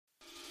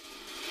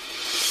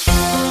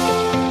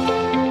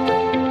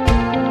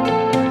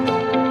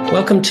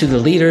Welcome to the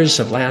Leaders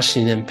of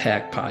Lasting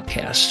Impact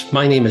podcast.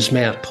 My name is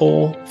Matt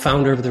Pohl,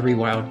 founder of the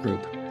Rewild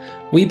Group.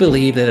 We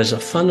believe that as a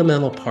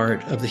fundamental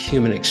part of the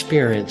human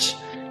experience,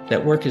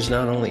 that work is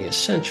not only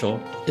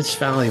essential, it's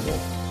valuable,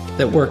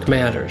 that work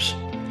matters.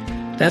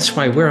 That's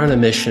why we're on a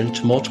mission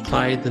to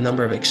multiply the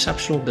number of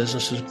exceptional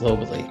businesses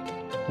globally.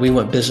 We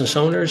want business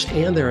owners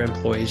and their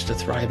employees to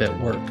thrive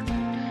at work.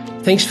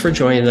 Thanks for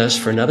joining us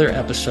for another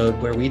episode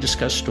where we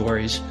discuss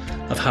stories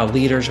of how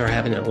leaders are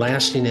having a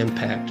lasting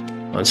impact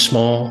on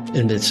small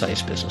and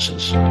mid-sized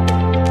businesses.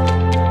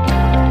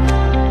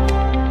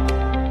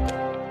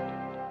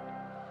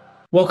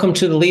 Welcome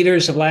to the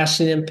Leaders of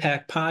Lasting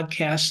Impact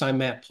podcast. I'm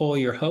Matt Pohl,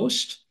 your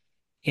host.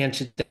 And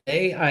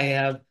today I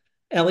have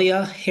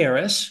Ellia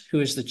Harris, who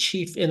is the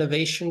Chief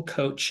Innovation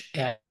Coach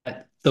at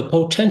the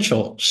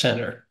Potential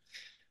Center.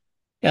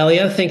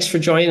 Ellia, thanks for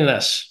joining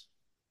us.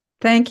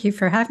 Thank you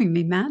for having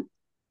me, Matt.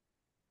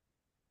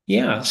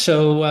 Yeah,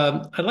 so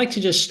I'd like to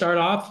just start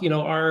off,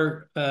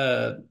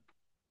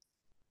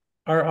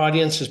 our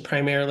audience is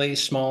primarily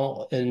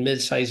small and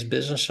mid-sized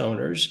business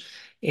owners.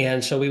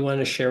 And so we want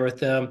to share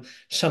with them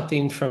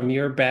something from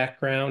your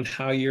background,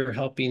 how you're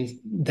helping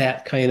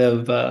that kind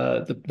of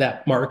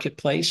that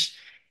marketplace.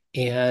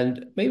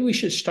 And maybe we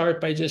should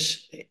start by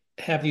just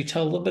have you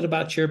tell a little bit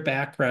about your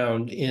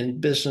background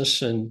in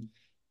business and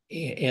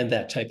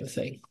that type of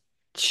thing.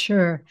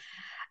 Sure.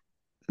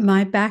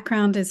 My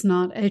background is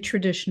not a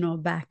traditional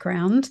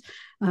background.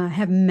 I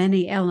have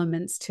many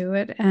elements to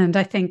it, and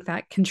I think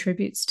that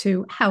contributes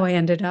to how I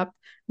ended up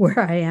where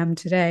I am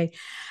today.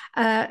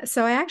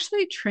 So I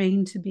actually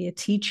trained to be a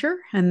teacher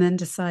and then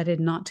decided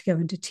not to go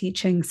into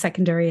teaching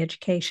secondary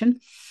education.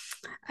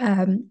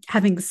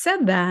 Having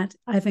said that,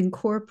 I've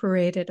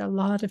incorporated a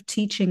lot of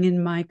teaching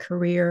in my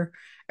career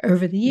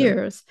over the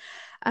years.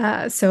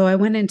 So I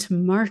went into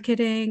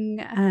marketing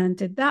and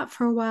did that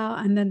for a while,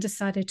 and then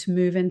decided to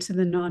move into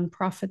the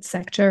nonprofit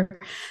sector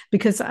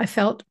because I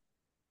felt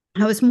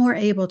I was more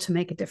able to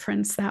make a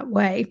difference that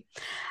way.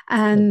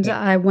 And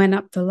I went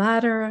up the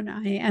ladder and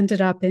I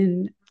ended up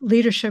in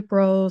leadership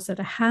roles at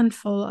a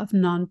handful of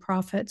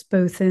nonprofits,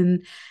 both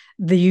in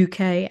the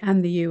UK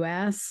and the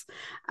US.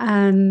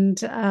 And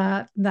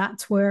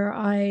that's where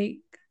I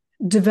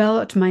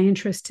developed my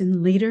interest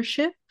in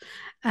leadership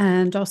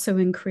and also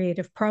in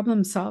creative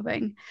problem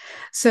solving.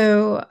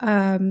 So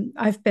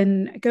I've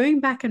been going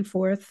back and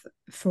forth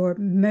for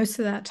most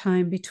of that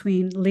time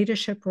between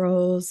leadership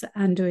roles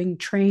and doing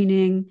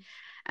training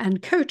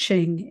and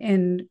coaching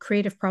in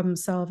creative problem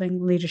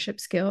solving, leadership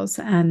skills,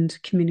 and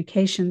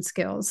communication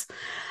skills.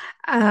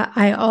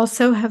 I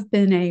also have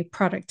been a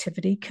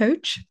productivity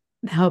coach,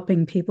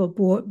 helping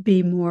people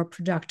be more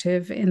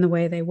productive in the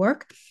way they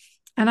work.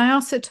 And I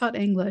also taught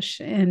English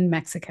in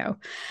Mexico.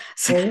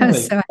 So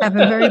I have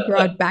a very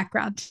broad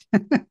background.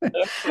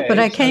 But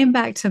I came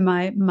back to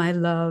my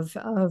love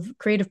of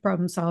creative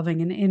problem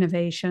solving and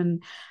innovation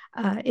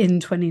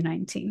in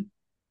 2019.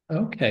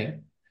 Okay.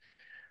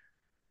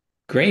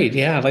 Great.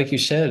 Yeah, like you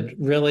said,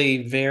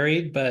 really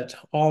varied, but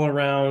all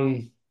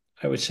around,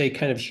 I would say,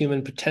 kind of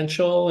human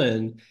potential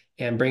and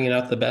bringing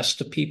out the best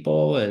of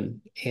people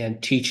and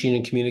teaching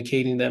and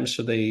communicating them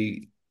so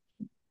they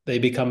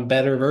become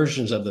better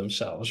versions of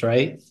themselves,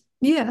 right?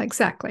 Yeah,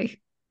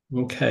 exactly.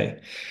 Okay.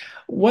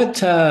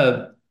 What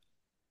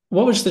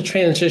what was the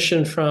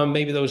transition from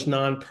maybe those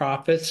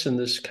nonprofits and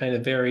this kind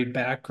of varied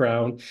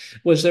background?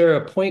 Was there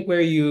a point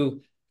where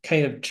you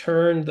kind of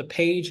turned the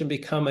page and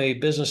become a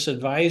business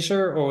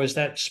advisor, or was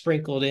that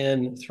sprinkled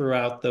in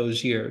throughout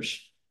those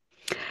years?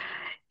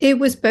 It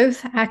was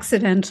both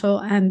accidental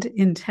and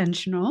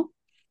intentional.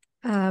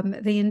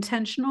 The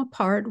intentional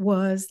part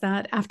was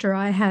that after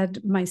I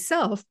had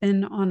myself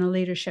been on a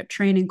leadership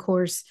training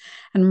course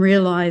and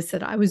realized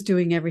that I was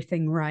doing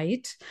everything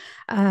right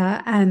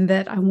and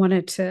that I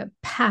wanted to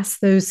pass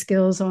those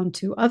skills on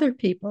to other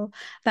people,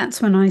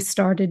 that's when I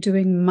started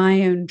doing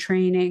my own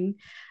training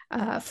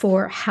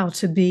for how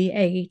to be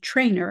a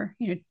trainer,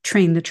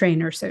 train the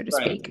trainer, so to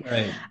speak.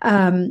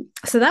 Right.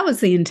 So that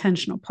was the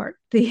intentional part.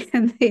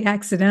 The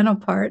accidental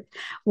part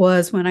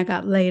was when I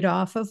got laid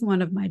off of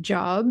one of my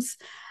jobs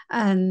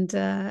and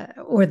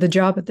or the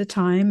job at the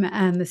time,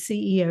 and the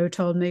CEO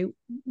told me,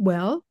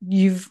 well,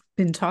 you've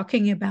been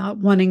talking about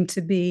wanting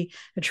to be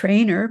a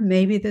trainer,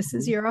 maybe this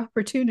is your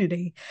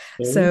opportunity.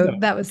 There you So go.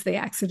 that was the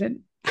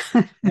accident.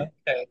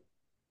 Okay.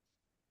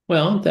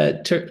 Well,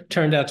 that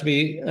turned out to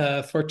be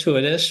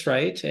fortuitous,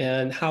 right?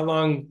 And how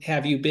long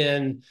have you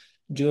been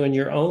doing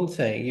your own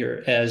thing?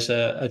 You're as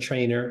a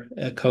trainer,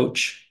 a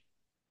coach.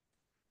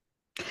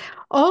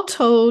 All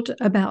told,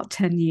 about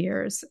 10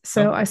 years.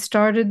 So I Okay.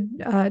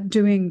 started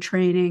doing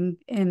training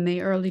in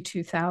the early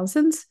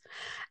 2000s.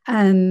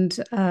 And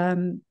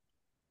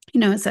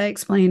as I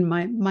explained,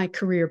 my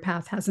career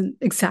path hasn't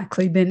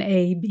exactly been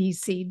A, B,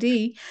 C,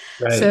 D.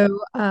 Right. So,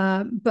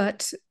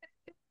 but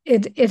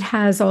it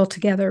has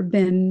altogether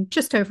been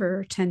just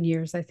over 10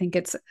 years. I think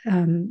it's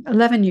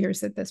 11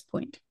 years at this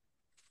point.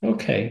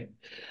 Okay.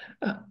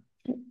 Uh,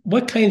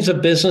 what kinds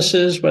of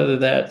businesses, whether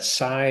that's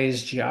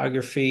size,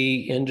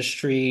 geography,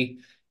 industry,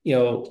 you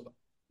know,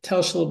 tell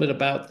us a little bit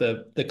about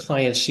the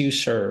clients you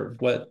serve.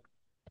 What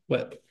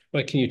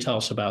can you tell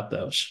us about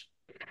those?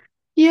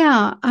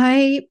 Yeah,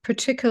 I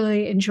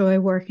particularly enjoy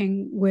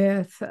working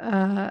with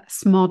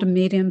small to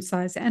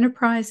medium-sized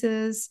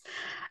enterprises,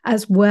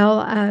 as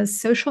well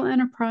as social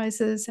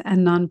enterprises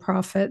and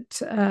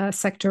nonprofit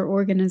sector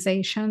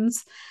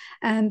organizations.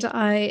 And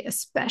I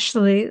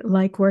especially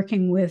like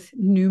working with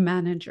new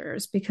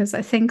managers because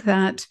I think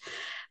that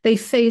they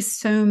face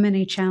so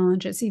many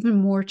challenges, even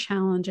more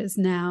challenges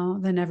now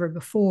than ever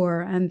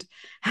before. And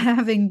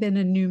having been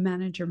a new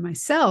manager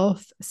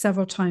myself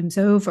several times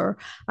over,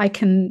 I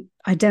can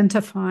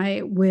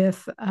identify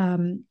with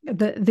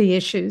the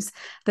issues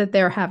that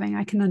they're having.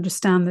 I can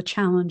understand the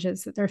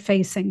challenges that they're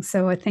facing.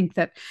 So I think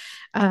that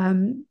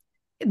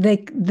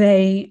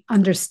they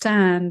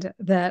understand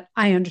that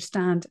I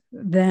understand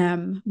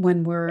them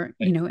when we're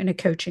in a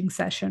coaching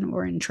session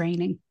or in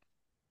training.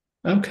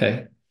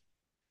 Okay.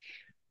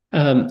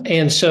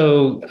 And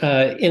so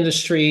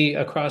industry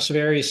across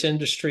various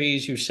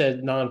industries, you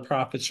said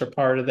nonprofits are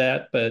part of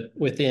that, but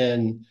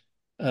within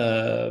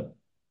uh,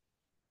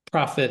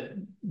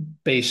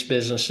 profit-based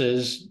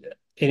businesses,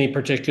 any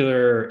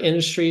particular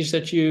industries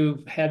that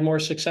you've had more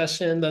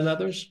success in than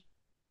others?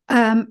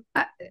 Um,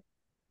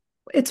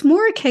 it's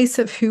more a case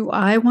of who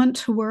I want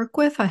to work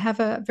with. I have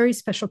a very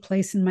special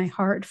place in my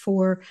heart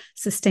for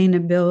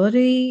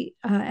sustainability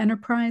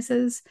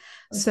enterprises.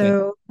 Okay.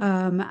 So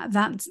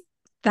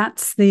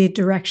that's the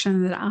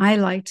direction that I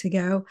like to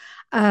go.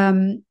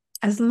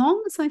 As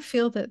long as I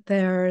feel that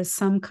there is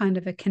some kind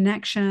of a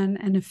connection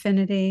and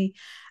affinity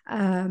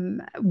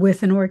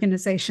with an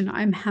organization,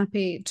 I'm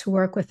happy to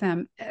work with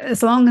them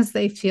as long as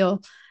they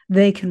feel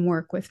they can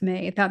work with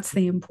me. That's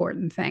the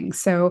important thing.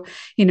 So,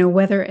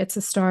 whether it's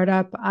a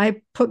startup,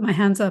 I put my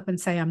hands up and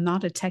say I'm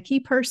not a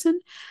techie person.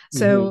 Mhm.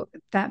 So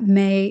that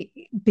may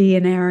be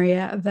an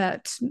area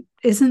that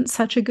isn't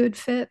such a good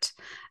fit.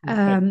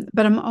 Okay.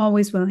 But I'm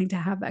always willing to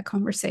have that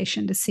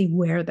conversation to see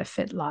where the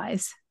fit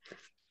lies.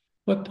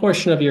 What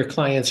portion of your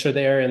clients are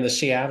there in the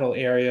Seattle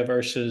area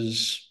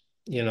versus,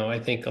 I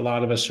think a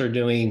lot of us are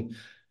doing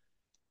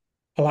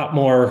a lot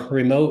more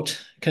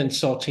remote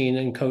consulting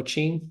and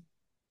coaching.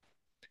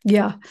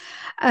 Yeah.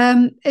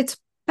 It's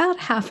about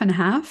half and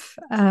half.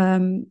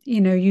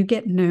 You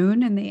get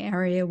known in the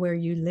area where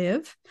you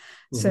live.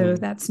 So Mhm.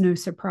 that's no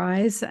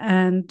surprise.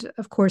 And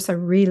of course, I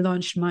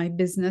relaunched my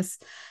business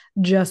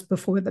just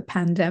before the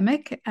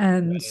pandemic.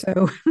 And Right.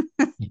 so,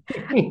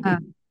 uh,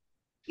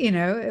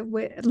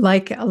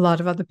 like a lot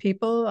of other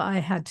people, I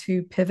had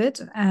to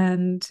pivot.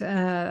 And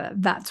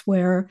that's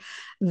where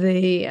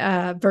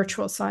the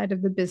virtual side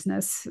of the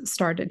business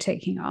started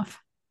taking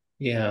off.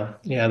 Yeah,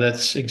 yeah,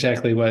 that's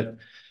exactly what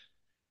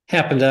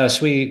happened to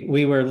us.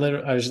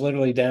 I was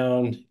literally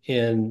down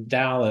in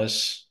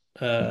Dallas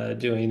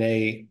doing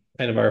a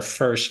kind of our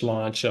first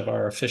launch of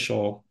our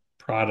official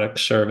product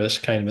service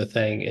kind of a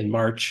thing in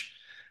March,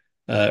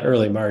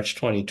 early March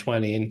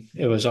 2020. And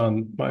it was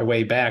on my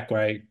way back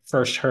where I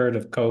first heard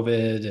of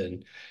COVID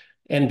and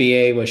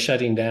NBA was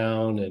shutting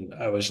down, and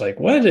I was like,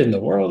 "What in the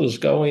world is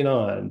going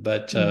on?"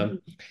 But Mhm.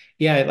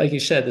 yeah, like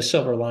you said, the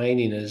silver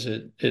lining is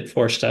it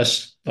forced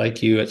us,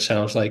 like you, it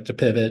sounds like, to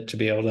pivot to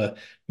be able to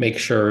make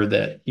sure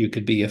that you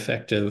could be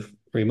effective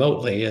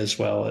remotely as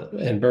well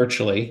and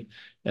virtually,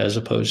 as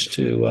opposed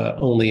to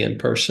only in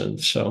person.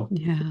 So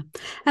Yeah.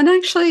 And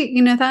actually,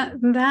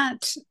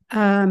 that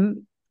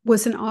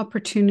was an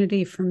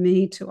opportunity for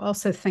me to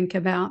also think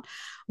about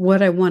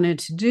what I wanted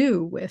to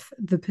do with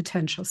the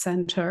potential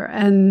center.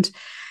 And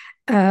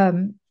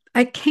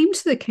I came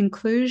to the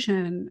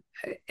conclusion,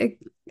 a-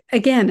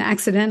 again,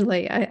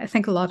 accidentally, I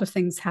think a lot of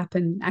things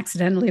happen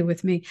accidentally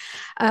with me,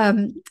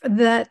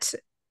 that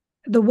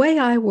the way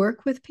I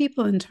work with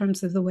people in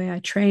terms of the way I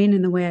train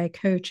and the way I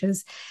coach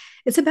is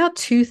it's about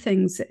two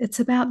things.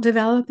 It's about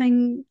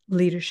developing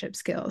leadership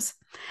skills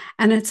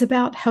and it's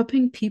about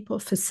helping people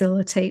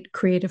facilitate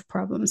creative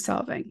problem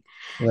solving.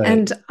 right.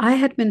 And I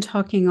had been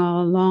talking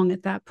all along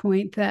at that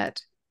point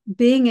that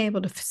being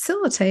able to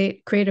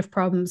facilitate creative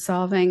problem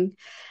solving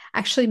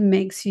actually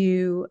makes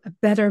you a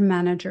better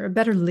manager, a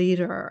better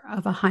leader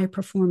of a high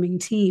performing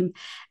team.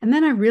 And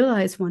then I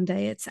realized one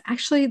day it's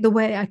actually the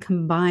way I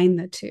combine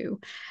the two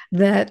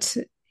that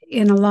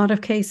in a lot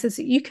of cases,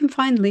 you can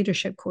find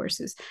leadership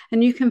courses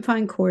and you can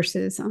find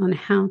courses on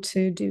how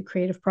to do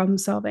creative problem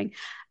solving.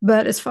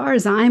 But as far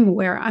as I'm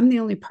aware, I'm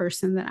the only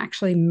person that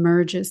actually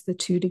merges the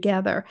two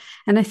together.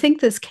 And I think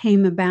this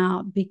came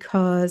about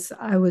because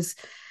I was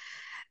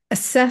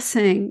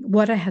assessing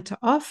what I had to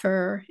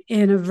offer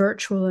in a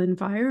virtual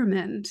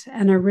environment.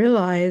 And I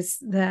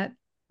realized that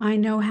I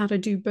know how to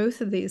do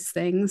both of these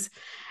things.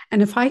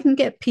 And if I can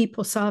get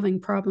people solving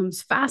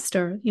problems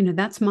faster,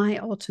 that's my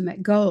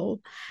ultimate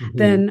goal, Mhm.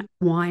 then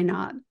why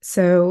not?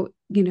 So,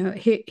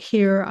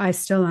 here I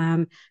still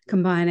am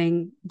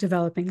combining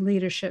developing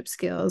leadership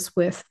skills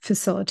with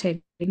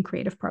facilitating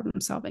creative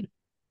problem solving.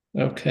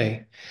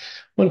 Okay.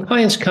 When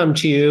clients come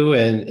to you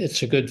and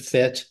it's a good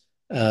fit,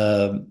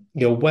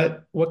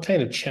 what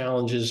kind of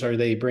challenges are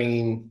they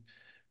bringing?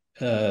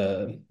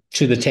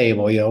 to the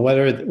table?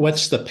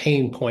 What's the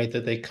pain point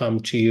that they come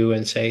to you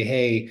and say,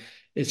 hey,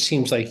 it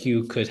seems like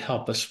you could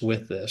help us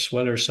with this.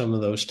 What are some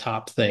of those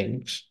top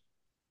things?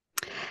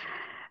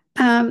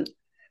 Um,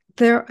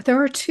 there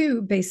are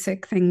two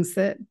basic things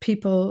that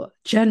people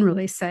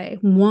generally say.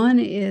 One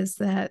is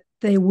that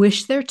they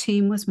wish their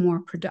team was more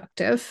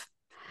productive.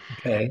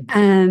 Okay.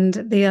 And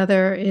the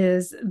other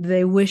is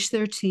they wish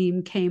their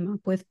team came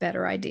up with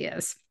better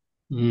ideas.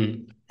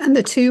 Mm. And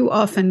the two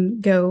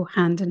often go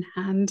hand in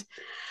hand.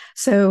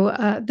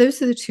 So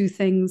those are the two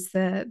things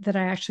that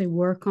I actually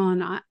work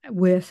on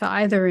with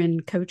either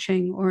in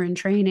coaching or in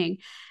training.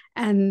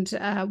 And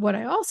what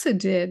I also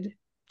did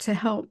to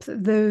help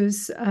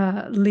those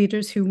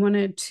leaders who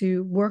wanted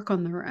to work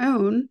on their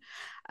own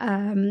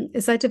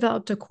is I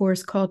developed a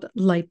course called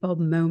Lightbulb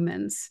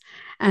Moments.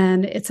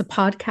 And it's a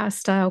podcast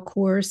style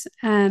course.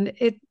 And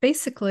it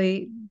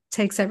basically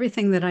takes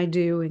everything that I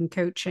do in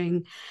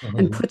coaching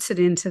and Mhm. puts it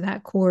into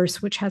that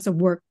course, which has a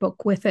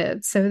workbook with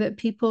it so that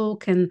people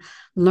can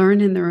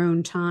learn in their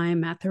own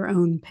time at their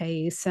own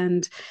pace.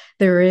 And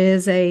there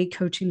is a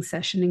coaching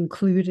session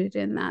included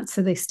in that.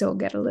 So they still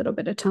get a little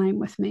bit of time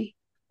with me.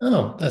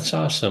 Oh, that's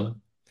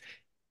awesome.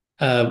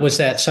 Was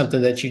that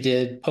something that you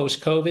did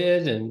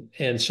post-COVID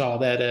and saw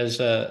that as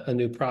a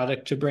new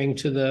product to bring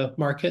to the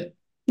market?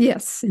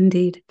 Yes,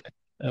 indeed.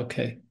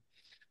 Okay.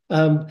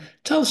 Um,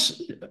 tell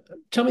us,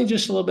 tell me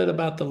just a little bit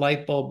about the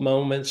light bulb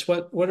moments.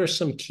 What are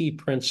some key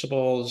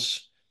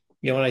principles?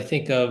 When I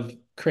think of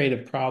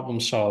creative problem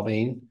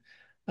solving,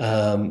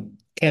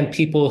 can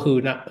people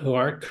who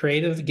aren't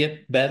creative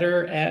get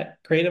better at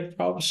creative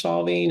problem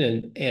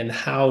solving, and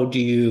how do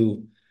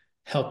you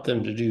help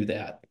them to do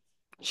that?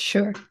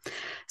 Sure.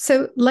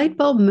 So, light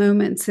bulb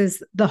moments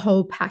is the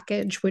whole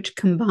package, which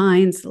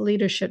combines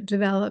leadership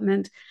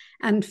development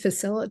and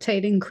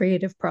facilitating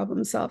creative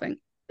problem solving.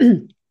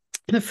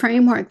 The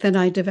framework that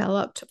I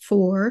developed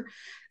for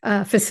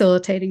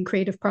facilitating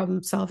creative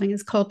problem solving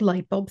is called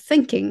light bulb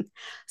thinking.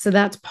 So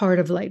that's part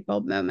of light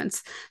bulb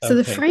moments. So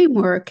the Okay.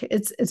 framework,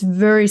 it's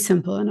very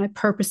simple, and I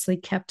purposely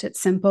kept it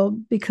simple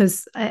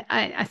because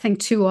I think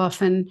too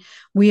often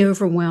we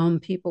overwhelm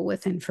people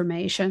with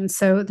information.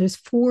 So there's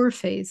four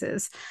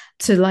phases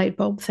to light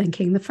bulb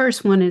thinking. The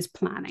first one is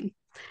planning.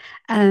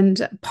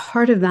 And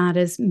part of that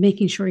is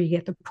making sure you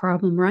get the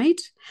problem right.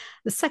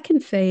 The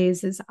second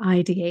phase is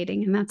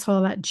ideating, and that's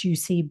all that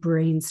juicy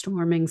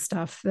brainstorming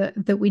stuff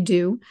that we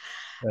do.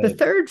 The Right.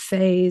 third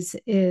phase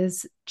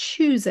is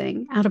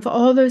choosing out of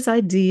all those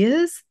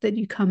ideas that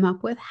you come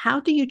up with, how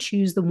do you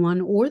choose the one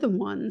or the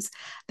ones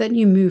that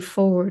you move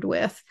forward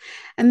with?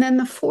 And then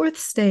the fourth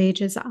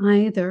stage is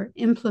either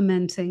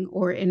implementing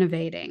or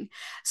innovating.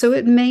 So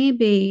it may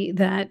be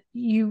that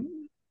you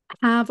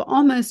have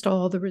almost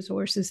all the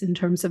resources in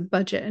terms of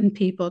budget and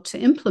people to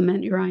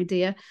implement your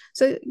idea.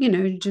 So,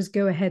 you just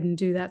go ahead and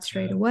do that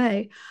straight Yeah.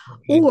 away.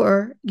 Okay.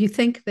 Or you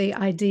think the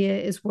idea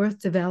is worth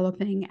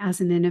developing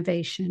as an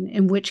innovation,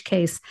 in which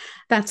case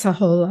that's a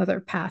whole other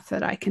path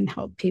that I can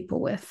help people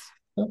with.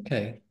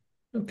 Okay.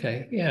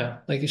 Okay. Yeah.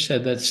 Like you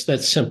said,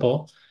 that's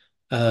simple,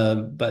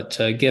 but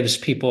gives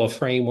people a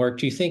framework.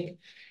 Do you think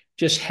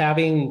just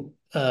having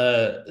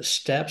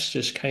steps,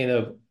 just kind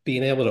of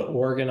being able to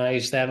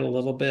organize that a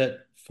little bit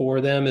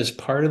for them is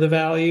part of the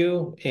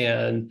value,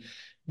 and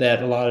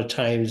that a lot of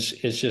times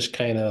it's just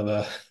kind of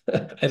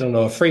a, I don't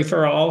know, a free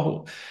for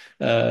all,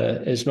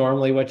 is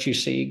normally what you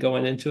see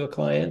going into a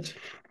client?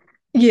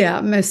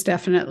 Yeah, most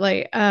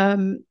definitely.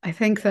 I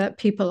think that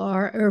people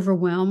are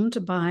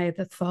overwhelmed by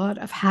the thought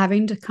of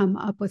having to come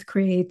up with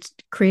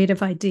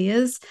creative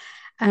ideas,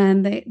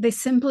 and they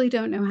simply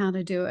don't know how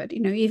to do it.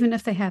 Even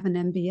if they have an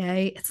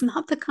MBA, it's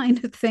not the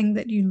kind of thing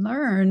that you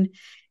learn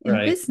in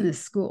Right. business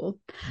school.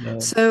 No.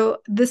 So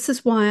this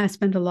is why I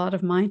spend a lot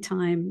of my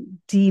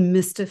time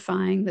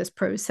demystifying this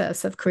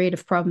process of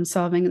creative problem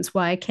solving. It's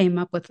why I came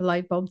up with the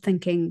light bulb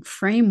thinking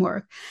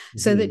framework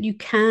so that Mhm. you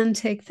can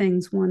take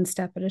things one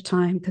step at a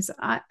time. Because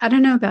I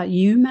don't know about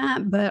you,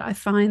 Matt, but I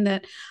find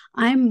that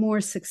I'm more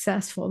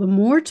successful. The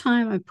more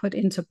time I put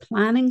into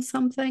planning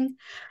something,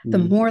 the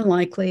Mhm. more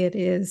likely it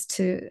is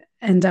to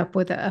end up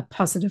with a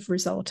positive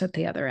result at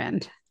the other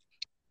end.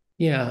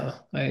 Yeah,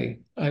 I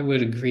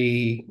would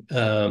agree.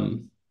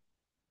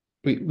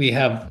 We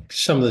have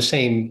some of the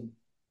same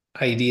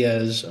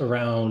ideas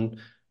around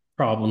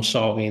problem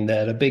solving,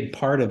 that a big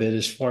part of it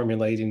is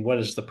formulating what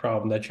is the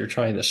problem that you're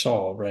trying to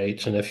solve,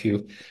 right? And if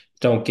you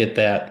don't get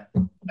that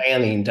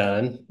planning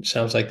done, it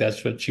sounds like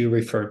that's what you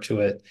refer to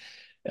it.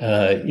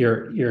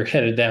 You're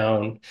headed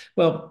down.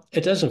 Well,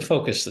 it doesn't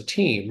focus the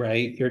team,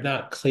 right? You're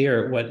not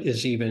clear what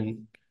is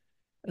even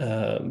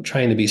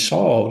trying to be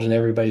solved, and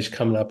everybody's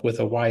coming up with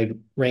a wide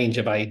range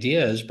of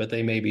ideas, but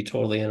they may be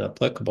totally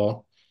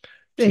inapplicable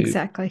to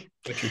Exactly.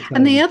 what you're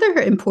And trying the to.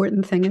 other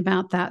important thing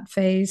about that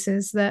phase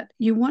is that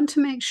you want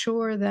to make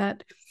sure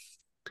that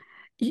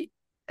you,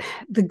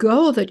 the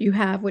goal that you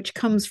have, which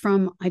comes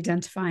from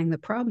identifying the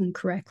problem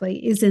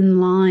correctly, is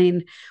in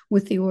line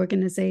with the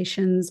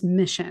organization's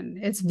mission,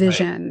 its Right.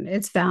 vision,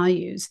 its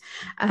values.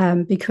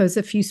 Because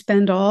if you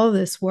spend all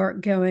this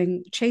work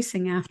going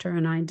chasing after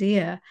an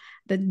idea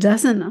that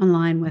doesn't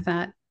align with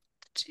that,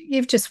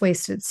 you've just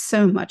wasted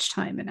so much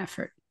time and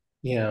effort.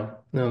 Yeah,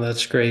 no,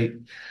 that's great.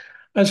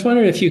 I was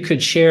wondering if you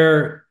could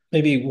share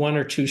maybe one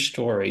or two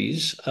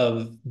stories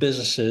of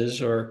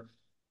businesses or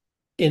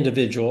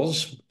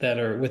individuals that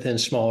are within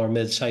small or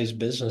mid-sized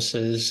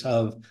businesses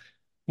of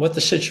what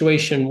the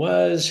situation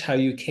was, how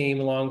you came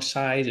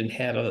alongside and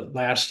had a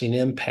lasting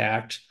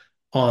impact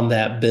on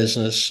that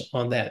business,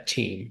 on that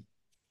team.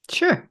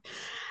 Sure.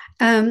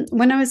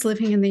 When I was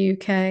living in the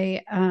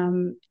UK,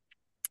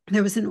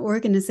 there was an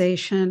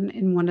organization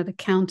in one of the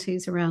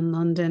counties around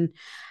London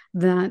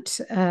that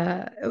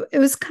it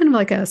was kind of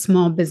like a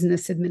small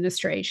business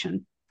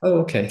administration. Oh,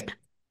 okay.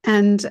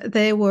 And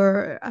they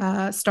were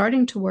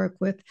starting to work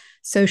with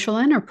social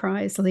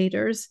enterprise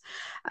leaders.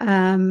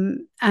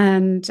 And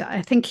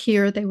I think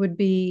here they would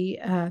be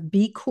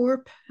B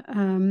Corp,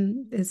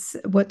 is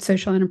what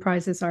social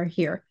enterprises are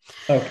here.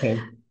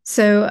 Okay.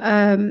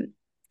 So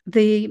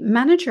the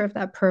manager of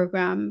that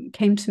program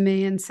came to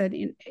me and said,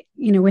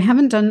 we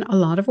haven't done a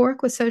lot of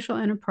work with social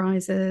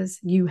enterprises.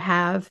 You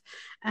have,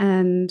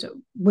 and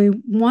we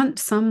want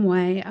some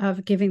way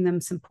of giving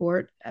them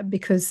support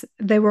because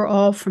they were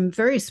all from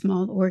very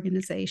small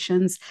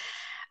organizations.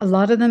 A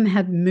lot of them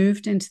had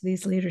moved into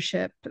these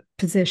leadership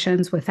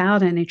positions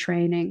without any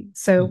training.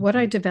 So, what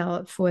I Mhm.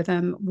 developed for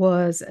them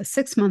was a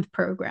 6-month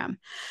program.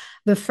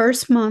 The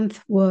first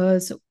month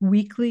was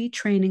weekly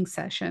training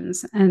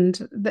sessions,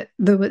 and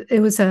it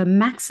was a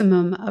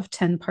maximum of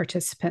 10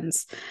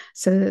 participants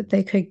so that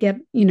they could get,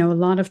 a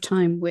lot of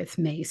time with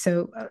me.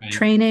 So, Right.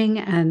 training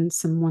and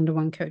some one to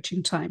one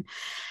coaching time.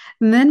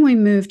 And then we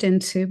moved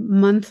into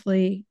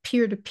monthly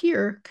peer to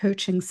peer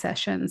coaching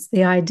sessions.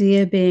 The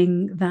idea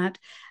being that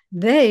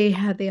they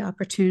had the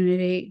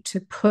opportunity to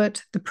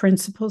put the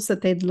principles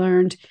that they'd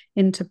learned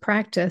into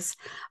practice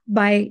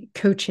by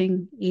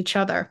coaching each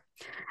other.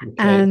 Okay.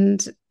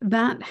 And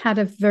that had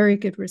a very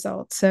good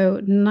result.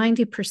 So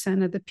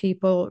 90% of the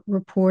people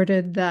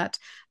reported that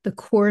the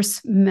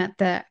course met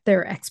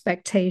their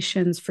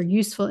expectations for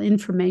useful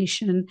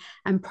information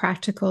and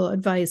practical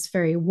advice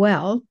very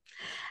well.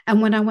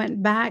 And when I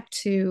went back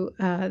to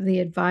the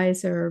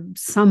advisor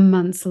some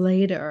months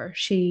later,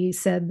 she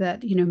said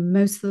that,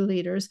 most of the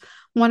leaders,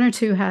 one or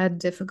two had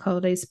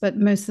difficulties, but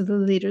most of the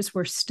leaders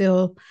were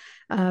still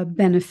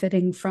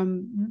benefiting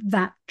from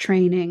that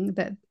training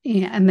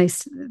and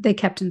they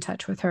kept in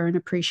touch with her and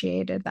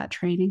appreciated that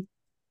training.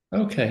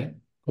 Okay.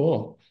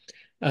 Cool.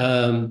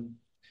 Um,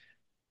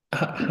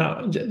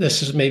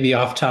 this is maybe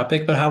off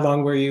topic, but how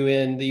long were you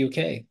in the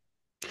UK?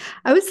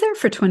 I was there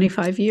for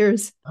 25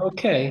 years.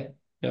 Okay.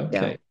 Yeah.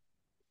 Okay.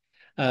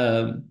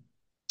 Um,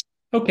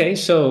 Okay,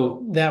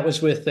 so that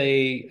was with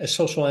a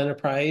social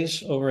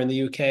enterprise over in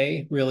the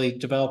UK, really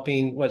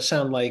developing what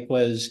sounded like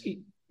was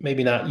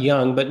maybe not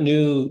young, but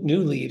new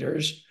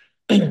leaders,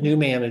 new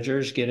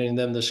managers, getting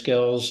them the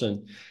skills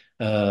and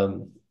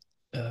um,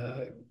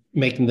 uh,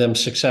 making them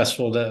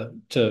successful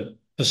to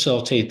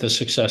facilitate the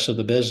success of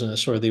the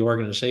business or the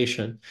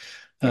organization.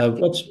 Yeah.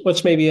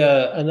 What's maybe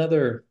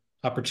another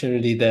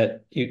opportunity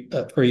that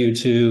for you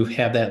to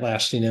have that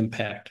lasting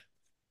impact?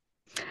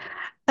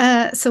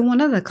 So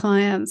one of the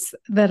clients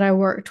that I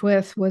worked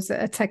with was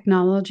a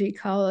technology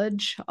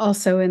college,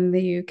 also in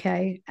the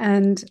UK,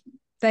 and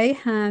they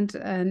had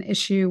an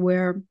issue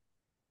where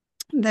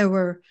there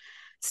were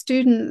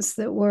students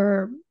that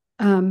were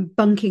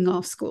bunking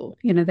off school.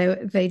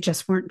 They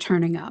just weren't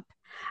turning up,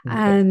 Okay.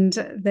 and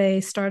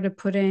they started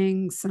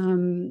putting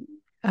some.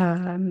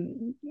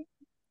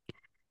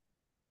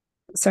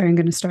 Sorry, I'm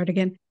going to start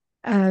again.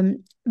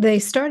 They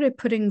started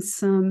putting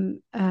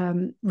some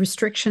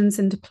restrictions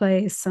into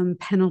place, some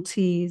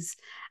penalties,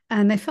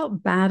 and they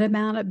felt bad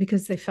about it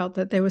because they felt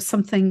that there was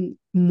something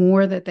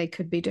more that they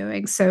could be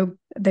doing. So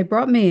they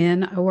brought me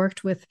in. I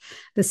worked with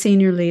the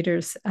senior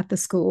leaders at the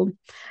school,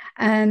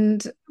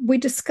 and we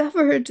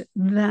discovered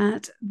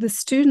that the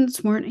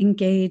students weren't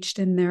engaged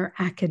in their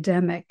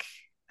academic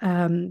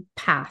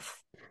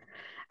path.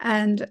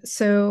 And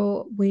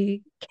so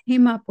we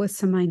came up with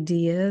some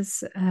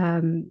ideas.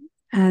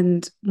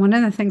 And one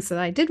of the things that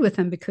I did with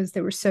them, because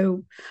they were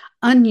so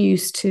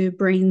unused to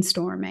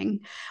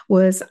brainstorming,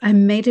 was I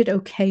made it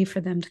okay for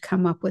them to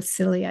come up with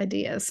silly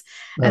ideas.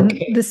 And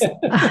Okay. this,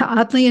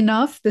 oddly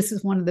enough, this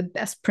is one of the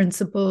best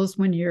principles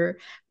when you're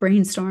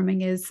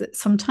brainstorming is that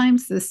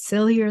sometimes the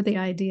sillier the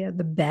idea,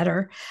 the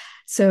better.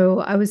 So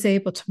I was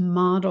able to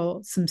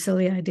model some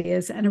silly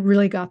ideas and it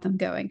really got them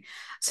going.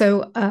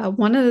 So,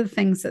 one of the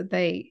things that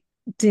they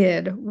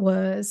did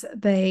was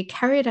they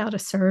carried out a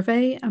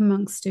survey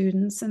among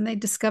students and they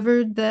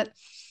discovered that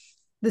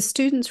the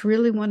students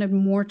really wanted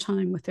more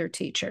time with their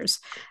teachers.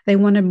 They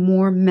wanted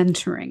more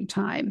mentoring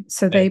time.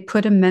 So they Okay.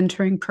 put a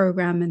mentoring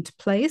program into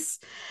place.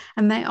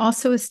 And they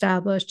also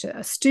established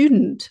a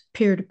student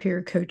peer to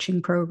peer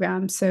coaching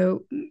program.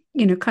 So,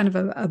 kind of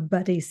a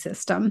buddy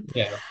system.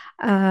 Yeah.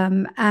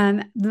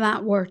 And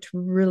that worked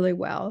really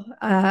well.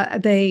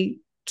 They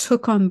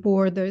took on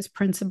board those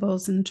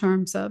principles in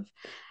terms of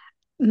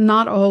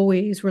not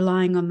always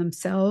relying on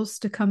themselves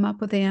to come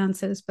up with the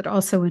answers, but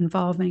also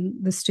involving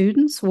the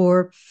students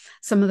or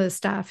some of the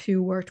staff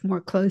who worked more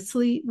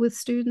closely with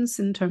students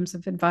in terms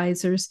of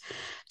advisors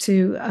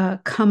to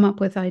come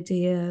up with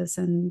ideas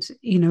and,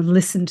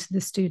 listen to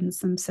the students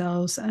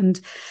themselves.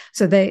 And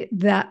so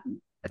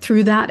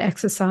through that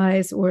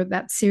exercise or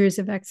that series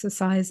of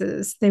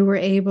exercises, they were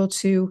able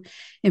to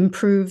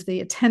improve the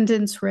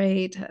attendance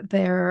rate.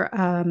 Their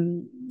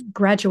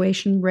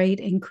graduation rate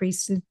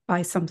increased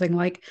by something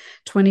like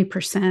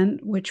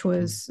 20%, which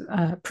was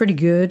pretty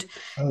good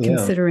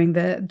considering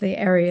the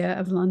area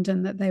of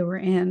London that they were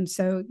in.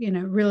 So,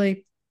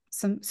 really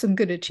some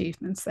good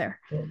achievements there.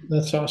 Well,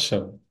 that's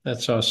awesome.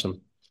 That's awesome.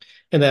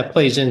 And that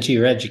plays into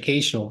your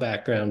educational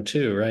background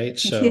too, right?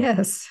 So,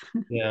 yes.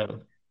 Yeah.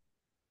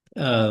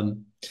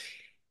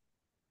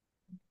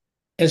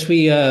 As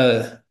we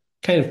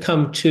kind of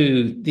come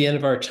to the end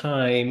of our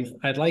time,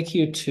 I'd like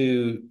you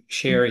to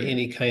share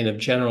any kind of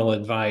general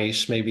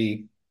advice,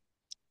 maybe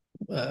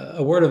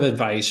a word of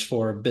advice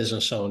for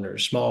business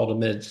owners, small to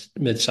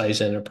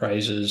mid-sized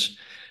enterprises,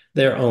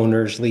 their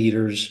owners,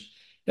 leaders.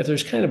 If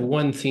there's kind of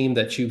one theme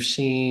that you've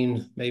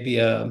seen, maybe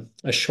a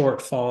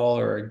shortfall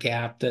or a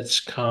gap that's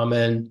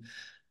common,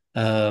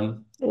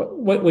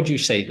 what would you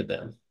say to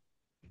them?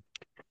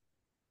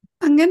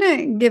 I'm going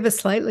to give a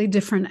slightly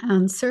different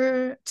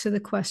answer to the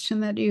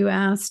question that you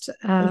asked.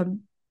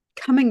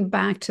 Coming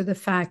back to the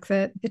fact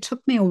that it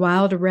took me a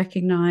while to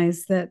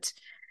recognize that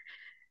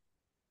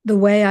the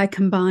way I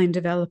combine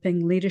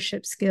developing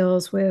leadership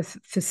skills with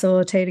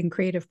facilitating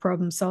creative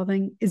problem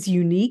solving is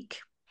unique.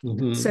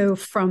 Mm-hmm. So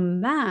from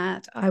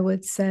that, I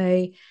would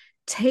say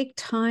take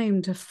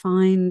time to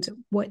find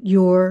what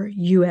your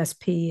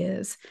USP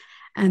is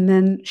and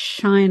then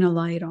shine a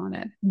light on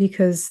it,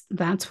 because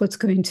that's what's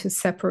going to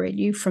separate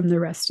you from the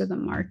rest of the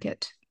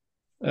market.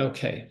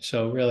 Okay.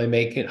 So really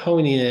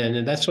honing in,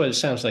 and that's what it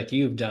sounds like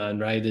you've done,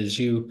 right? Is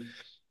you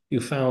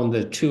found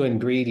the two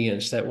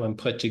ingredients that when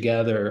put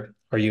together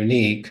are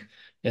unique.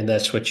 And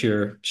that's what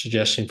you're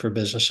suggesting for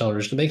business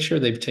owners, to make sure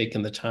they've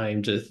taken the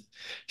time to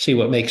see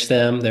what makes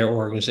them, their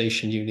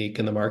organization, unique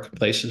in the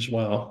marketplace as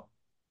well.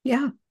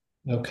 Yeah.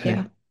 Okay.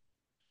 Yeah.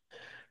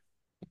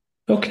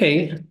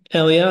 Okay,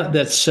 Ellia,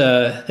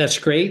 that's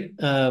great.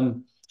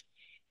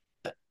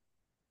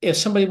 If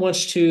somebody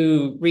wants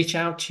to reach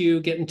out to you,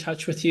 get in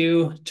touch with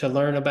you to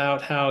learn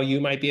about how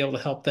you might be able to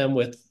help them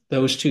with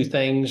those two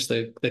things,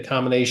 the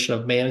combination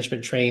of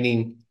management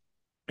training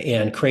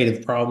and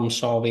creative problem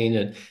solving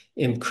and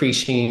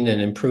increasing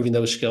and improving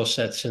those skill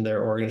sets in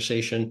their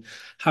organization,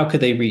 how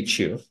could they reach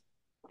you?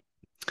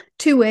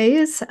 Two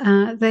ways.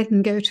 They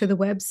can go to the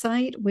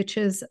website, which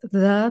is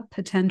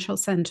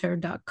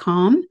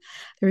thepotentialcenter.com.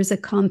 There is a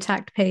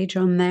contact page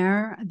on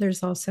there.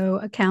 There's also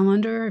a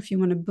calendar if you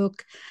want to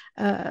book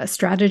a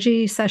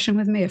strategy session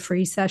with me, a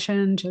free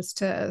session, just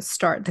to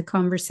start the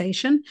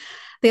conversation.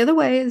 The other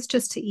way is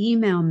just to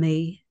email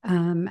me.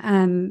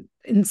 And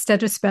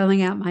instead of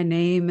spelling out my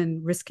name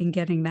and risking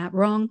getting that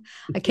wrong,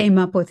 I came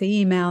up with the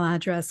email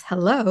address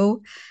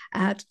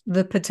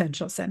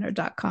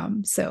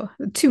hello@thepotentialcenter.com. So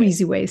two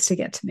easy ways to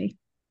get to me.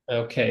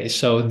 Okay,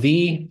 so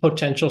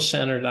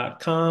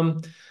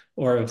thepotentialcenter.com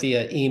or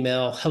via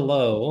email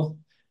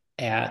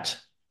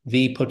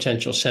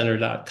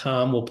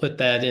hello@thepotentialcenter.com. We'll put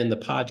that in the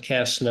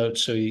podcast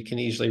notes so you can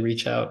easily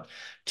reach out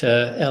to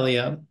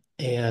Ellia.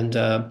 And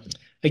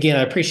again,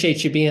 I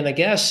appreciate you being a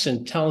guest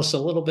and tell us a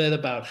little bit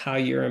about how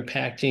you're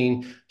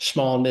impacting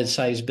small and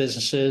mid-sized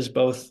businesses,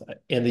 both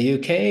in the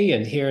UK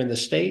and here in the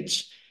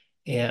States.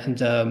 And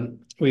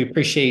we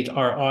appreciate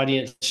our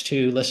audience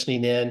too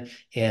listening in,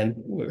 and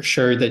we're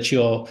sure that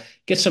you'll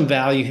get some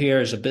value here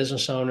as a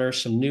business owner,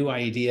 some new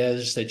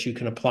ideas that you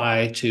can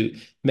apply to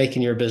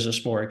making your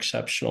business more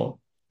exceptional.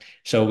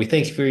 So we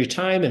thank you for your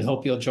time and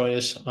hope you'll join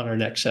us on our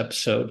next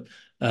episode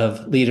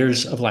of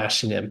Leaders of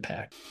Lasting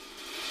Impact.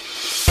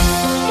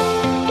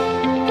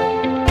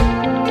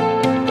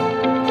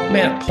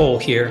 Matt Pohl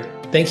here.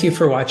 Thank you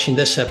for watching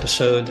this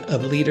episode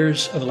of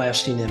Leaders of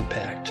Lasting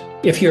Impact.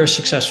 If you're a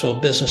successful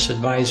business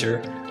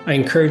advisor, I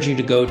encourage you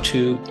to go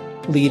to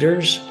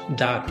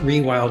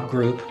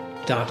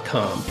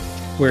leaders.rewildgroup.com,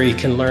 where you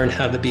can learn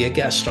how to be a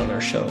guest on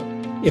our show.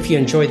 If you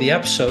enjoyed the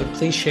episode,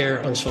 please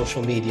share on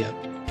social media.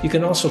 You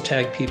can also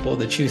tag people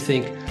that you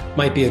think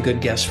might be a good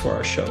guest for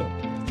our show.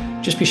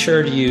 Just be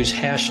sure to use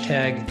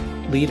hashtag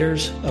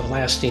Leaders of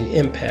Lasting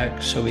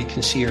Impact so we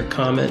can see your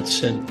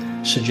comments and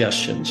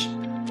suggestions.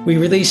 We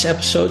release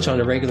episodes on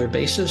a regular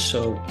basis,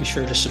 so be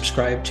sure to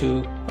subscribe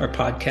to our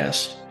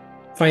podcast.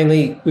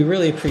 Finally, we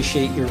really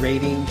appreciate your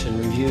ratings and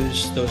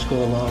reviews. Those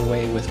go a long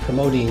way with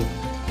promoting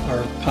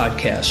our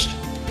podcast.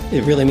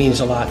 It really means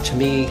a lot to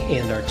me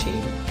and our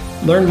team.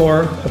 Learn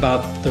more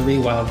about the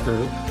Rewild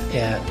Group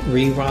at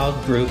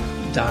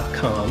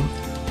rewildgroup.com,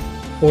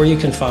 or you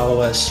can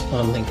follow us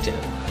on LinkedIn.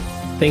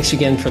 Thanks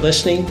again for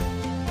listening.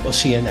 We'll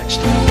see you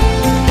next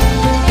time.